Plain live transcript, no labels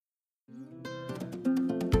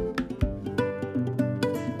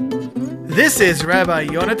This is Rabbi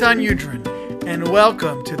Yonatan Yudrin, and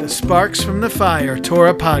welcome to the Sparks from the Fire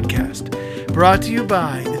Torah podcast, brought to you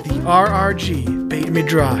by the RRG Beit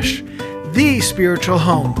Midrash, the spiritual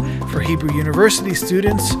home for Hebrew University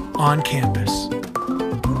students on campus.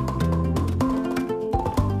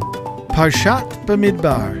 Parshat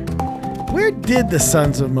Bamidbar. Where did the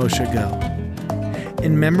sons of Moshe go?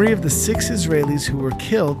 In memory of the 6 Israelis who were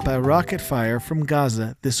killed by rocket fire from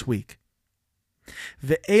Gaza this week.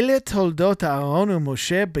 Ve'ele toldot Aaron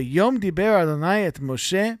u'Moshe b'yom diber Adonai et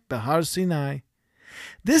Moshe b'Har Sinai.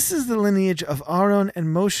 This is the lineage of Aaron and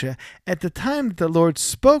Moshe at the time that the Lord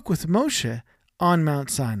spoke with Moshe on Mount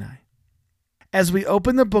Sinai. As we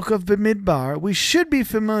open the book of Bamidbar, we should be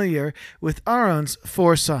familiar with Aaron's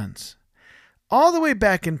 4 sons. All the way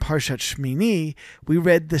back in Parshat Shmini, we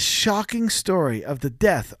read the shocking story of the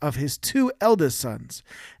death of his 2 eldest sons,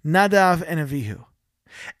 Nadav and Avihu.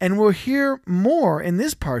 And we'll hear more in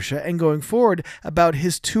this Parsha and going forward about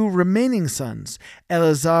his 2 remaining sons,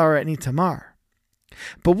 Eleazar and Itamar.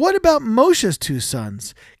 But what about Moshe's 2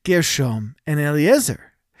 sons, Gershom and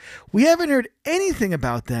Eliezer? We haven't heard anything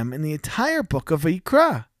about them in the entire book of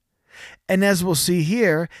Vayikra. And as we'll see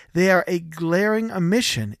here, they are a glaring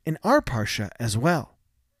omission in our Parsha as well.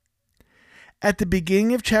 At the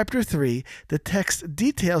beginning of chapter 3, the text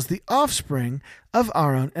details the offspring of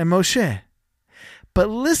Aaron and Moshe. But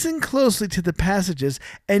listen closely to the passages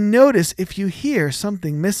and notice if you hear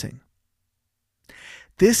something missing.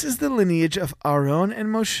 This is the lineage of Aaron and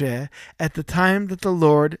Moshe at the time that the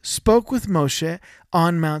Lord spoke with Moshe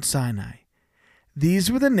on Mount Sinai. These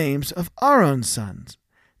were the names of Aaron's sons,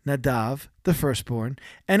 Nadav, the firstborn,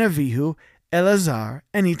 and Avihu, Eleazar,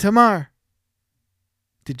 and Itamar.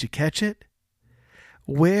 Did you catch it?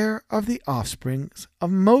 Where are the offsprings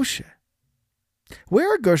of Moshe?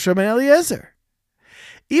 Where are Gershom and Eliezer?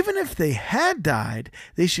 Even if they had died,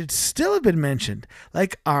 they should still have been mentioned,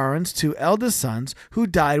 like Aaron's 2 eldest sons who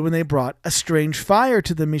died when they brought a strange fire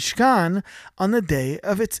to the Mishkan on the day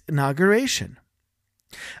of its inauguration.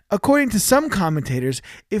 According to some commentators,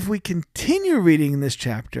 if we continue reading this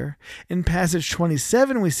chapter, in passage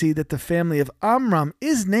 27 we see that the family of Amram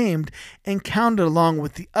is named and counted along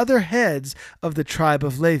with the other heads of the tribe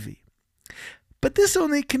of Levi. But this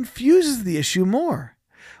only confuses the issue more.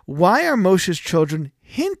 Why are Moshe's children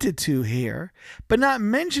hinted to here, but not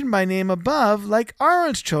mentioned by name above like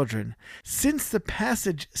Aaron's children, since the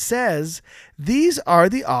passage says these are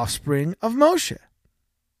the offspring of Moshe?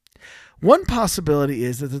 One possibility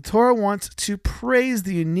is that the Torah wants to praise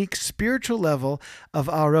the unique spiritual level of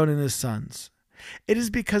Aaron and his sons. It is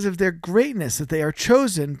because of their greatness that they are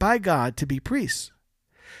chosen by God to be priests.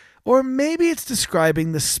 Or maybe it's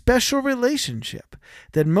describing the special relationship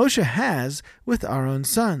that Moshe has with Aaron's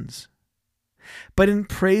sons. But in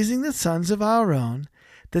praising the sons of Aaron,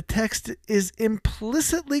 the text is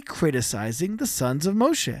implicitly criticizing the sons of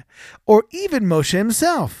Moshe, or even Moshe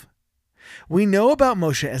himself. We know about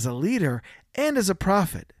Moshe as a leader and as a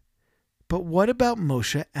prophet, but what about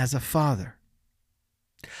Moshe as a father?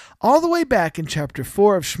 All the way back in chapter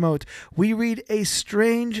 4 of Shemot, we read a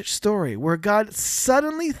strange story where God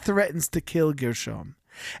suddenly threatens to kill Gershom.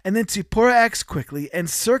 And then Tzipporah acts quickly and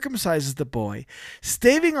circumcises the boy,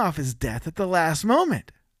 staving off his death at the last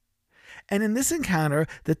moment. And in this encounter,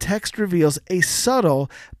 the text reveals a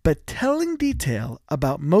subtle but telling detail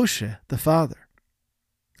about Moshe, the father.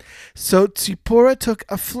 So Tzipporah took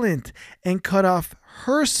a flint and cut off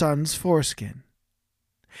her son's foreskin.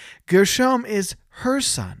 Gershom is her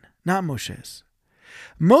son, not Moshe's.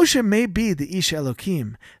 Moshe may be the Ish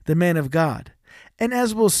Elokim, the man of God, and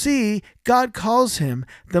as we'll see, God calls him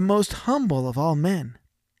the most humble of all men.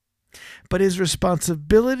 But his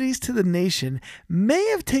responsibilities to the nation may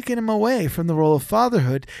have taken him away from the role of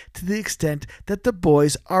fatherhood to the extent that the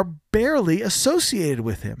boys are barely associated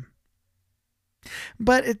with him.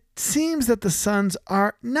 But it seems that the sons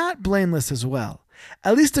are not blameless as well,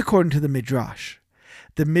 at least according to the Midrash.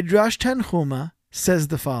 The Midrash Tanhuma says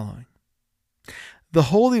the following: The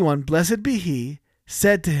Holy One, blessed be He,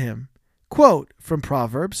 said to him, quote from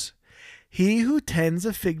Proverbs, "He who tends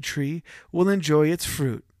a fig tree will enjoy its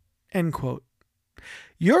fruit." End quote.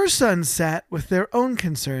 Your sons sat with their own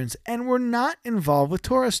concerns and were not involved with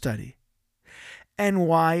Torah study. And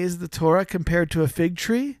why is the Torah compared to a fig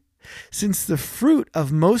tree? Since the fruit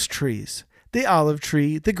of most trees, the olive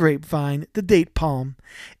tree, the grapevine, the date palm,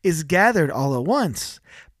 is gathered all at once,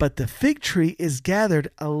 but the fig tree is gathered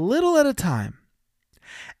a little at a time.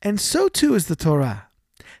 And so too is the Torah.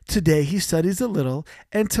 Today he studies a little,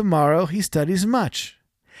 and tomorrow he studies much.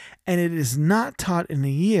 And it is not taught in a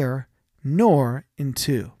year, nor in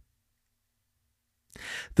 2.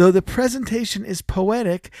 Though the presentation is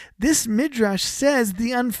poetic, this midrash says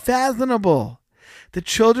the unfathomable. The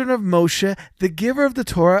children of Moshe, the giver of the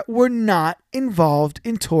Torah, were not involved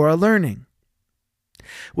in Torah learning.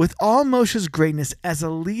 With all Moshe's greatness as a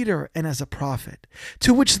leader and as a prophet,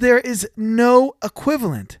 to which there is no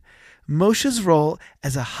equivalent, Moshe's role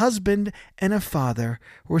as a husband and a father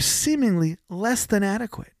were seemingly less than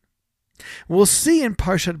adequate. We'll see in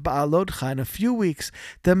Parshat Ba'alotcha in a few weeks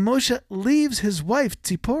that Moshe leaves his wife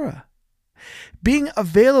Tzipporah. Being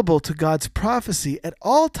available to God's prophecy at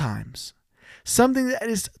all times, something that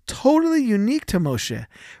is totally unique to Moshe,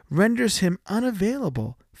 renders him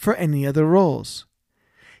unavailable for any other roles.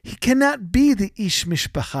 He cannot be the Ish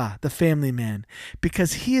Mishpacha, the family man,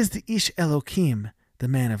 because he is the Ish Elokim, the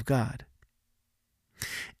man of God.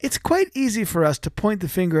 It's quite easy for us to point the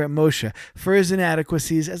finger at Moshe for his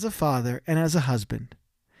inadequacies as a father and as a husband.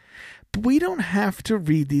 But we don't have to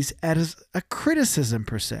read these as a criticism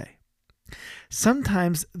per se.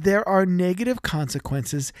 Sometimes there are negative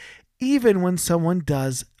consequences even when someone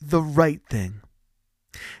does the right thing.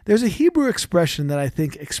 There's a Hebrew expression that I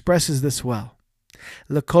think expresses this well.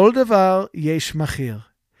 L'kol davar yesh machir,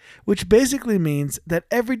 which basically means that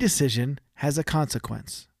every decision has a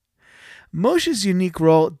consequence. Moshe's unique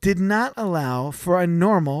role did not allow for a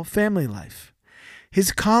normal family life.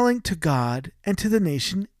 His calling to God and to the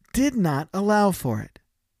nation did not allow for it.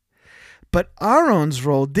 But Aaron's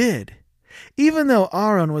role did. Even though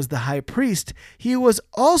Aaron was the high priest, he was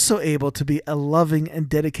also able to be a loving and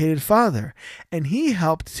dedicated father, and he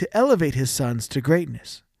helped to elevate his sons to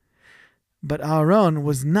greatness. But Aaron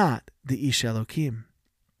was not the Ish Elokim.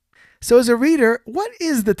 So as a reader, what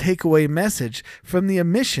is the takeaway message from the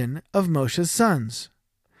omission of Moshe's sons?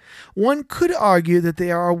 One could argue that they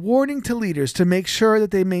are a warning to leaders to make sure that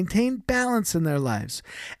they maintain balance in their lives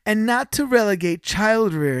and not to relegate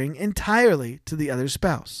child rearing entirely to the other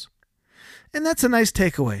spouse. And that's a nice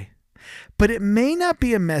takeaway. But it may not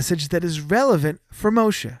be a message that is relevant for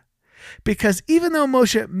Moshe. Because even though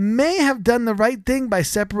Moshe may have done the right thing by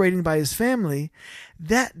separating by his family,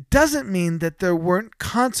 that doesn't mean that there weren't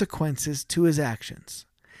consequences to his actions.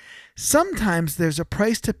 Sometimes there's a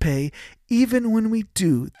price to pay even when we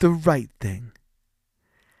do the right thing.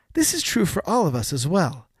 This is true for all of us as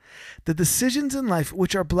well. The decisions in life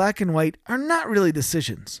which are black and white are not really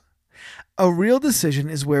decisions. A real decision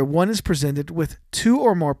is where one is presented with two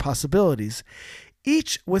or more possibilities,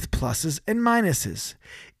 each with pluses and minuses,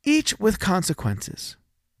 each with consequences.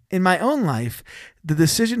 In my own life, the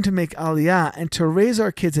decision to make Aliyah and to raise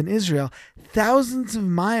our kids in Israel thousands of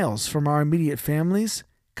miles from our immediate families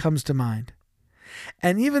comes to mind.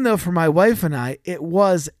 And even though for my wife and I it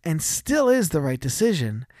was and still is the right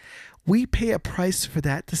decision, we pay a price for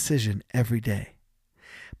that decision every day.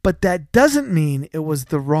 But that doesn't mean it was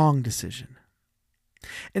the wrong decision.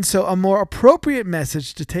 And so a more appropriate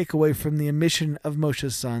message to take away from the omission of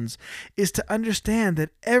Moshe's sons is to understand that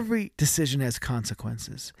every decision has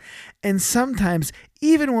consequences. And sometimes,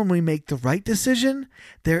 even when we make the right decision,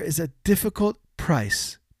 there is a difficult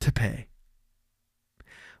price to pay.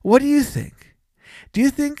 What do you think? Do you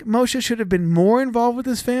think Moshe should have been more involved with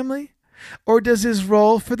his family? Or does his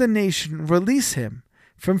role for the nation release him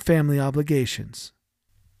from family obligations?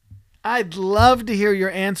 I'd love to hear your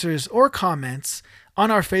answers or comments on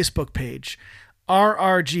our Facebook page,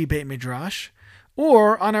 RRG Beit Midrash,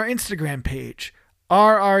 or on our Instagram page,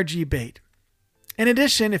 RRG Beit. In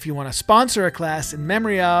addition, if you want to sponsor a class in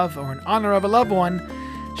memory of or in honor of a loved one,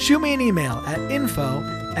 shoot me an email at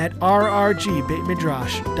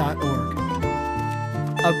info@rrgbeitmidrash.org.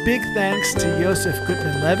 A big thanks to Yosef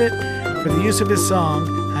Gutman-Levitt for the use of his song,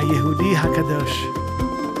 HaYehudi HaKadosh.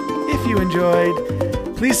 If you enjoyed,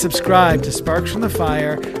 please subscribe to Sparks from the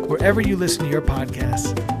Fire wherever you listen to your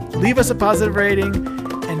podcasts. Leave us a positive rating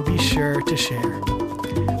and be sure to share.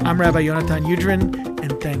 I'm Rabbi Yonatan Yudrin,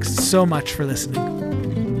 and thanks so much for listening.